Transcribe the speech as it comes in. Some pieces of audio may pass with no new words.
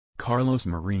Carlos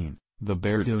Marín, the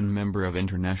baritone member of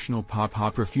international pop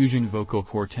opera fusion vocal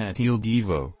quartet Il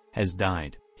Divo, has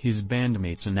died, his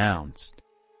bandmates announced.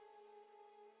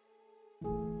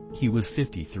 He was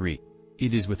 53.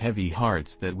 It is with heavy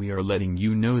hearts that we are letting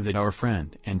you know that our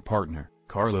friend and partner,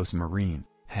 Carlos Marín,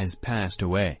 has passed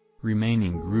away.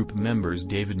 Remaining group members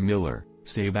David Miller,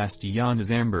 Sebastián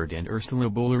Zambert and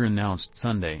Ursula Boller announced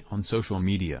Sunday on social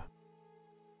media.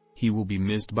 He will be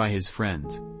missed by his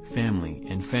friends, family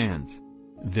and fans.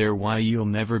 There will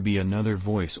never be another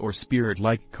voice or spirit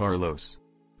like Carlos.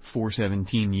 For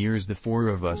 17 years the four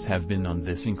of us have been on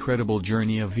this incredible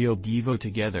journey of Il Divo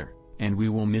together, and we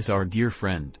will miss our dear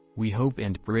friend. We hope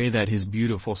and pray that his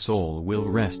beautiful soul will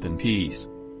rest in peace.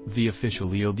 The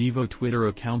official Il Divo Twitter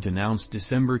account announced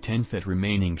December 10 that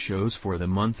remaining shows for the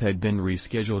month had been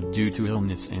rescheduled due to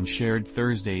illness and shared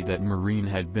Thursday that Marín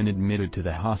had been admitted to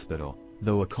the hospital,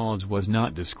 though a cause was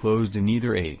not disclosed in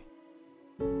either a.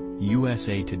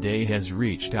 USA Today has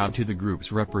reached out to the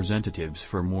group's representatives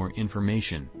for more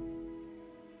information.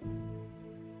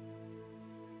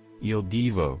 Il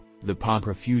Divo, the pop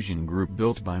fusion group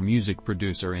built by music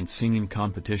producer and singing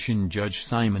competition judge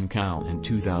Simon Cowell in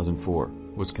 2004,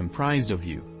 was comprised of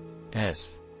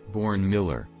U.S. born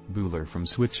Miller, Buller from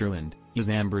Switzerland,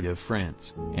 Zambert of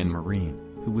France, and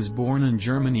Marín, who was born in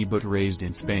Germany but raised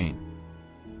in Spain.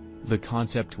 The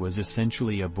concept was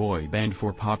essentially a boy band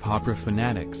for pop opera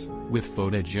fanatics, with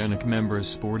photogenic members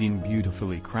sporting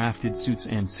beautifully crafted suits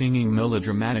and singing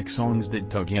melodramatic songs that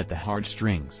tug at the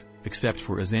heartstrings. Except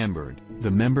for Zambert,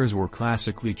 the members were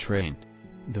classically trained.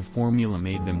 The formula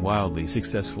made them wildly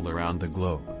successful around the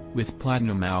globe, with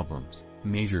platinum albums,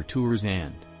 major tours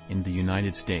and, in the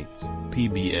United States,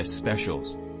 PBS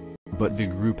specials. But the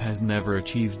group has never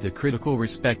achieved the critical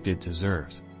respect it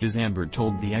deserves, Zambert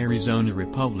told the Arizona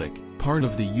Republic, part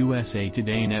of the USA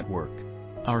Today network.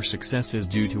 Our success is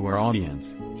due to our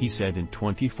audience, he said in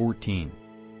 2014.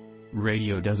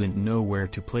 Radio doesn't know where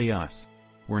to play us.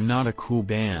 We're not a cool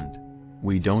band.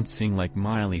 We don't sing like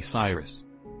Miley Cyrus.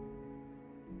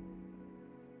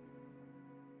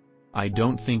 I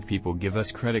don't think people give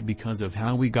us credit because of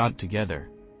how we got together.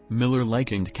 Miller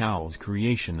likened Cowell's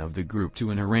creation of the group to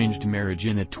an arranged marriage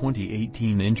in a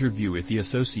 2018 interview with the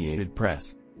Associated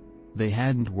Press. They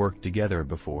hadn't worked together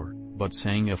before, but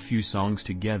sang a few songs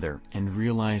together and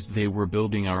realized they were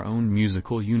building our own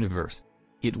musical universe.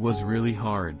 It was really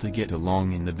hard to get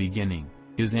along in the beginning,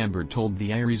 Zambert told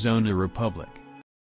the Arizona Republic.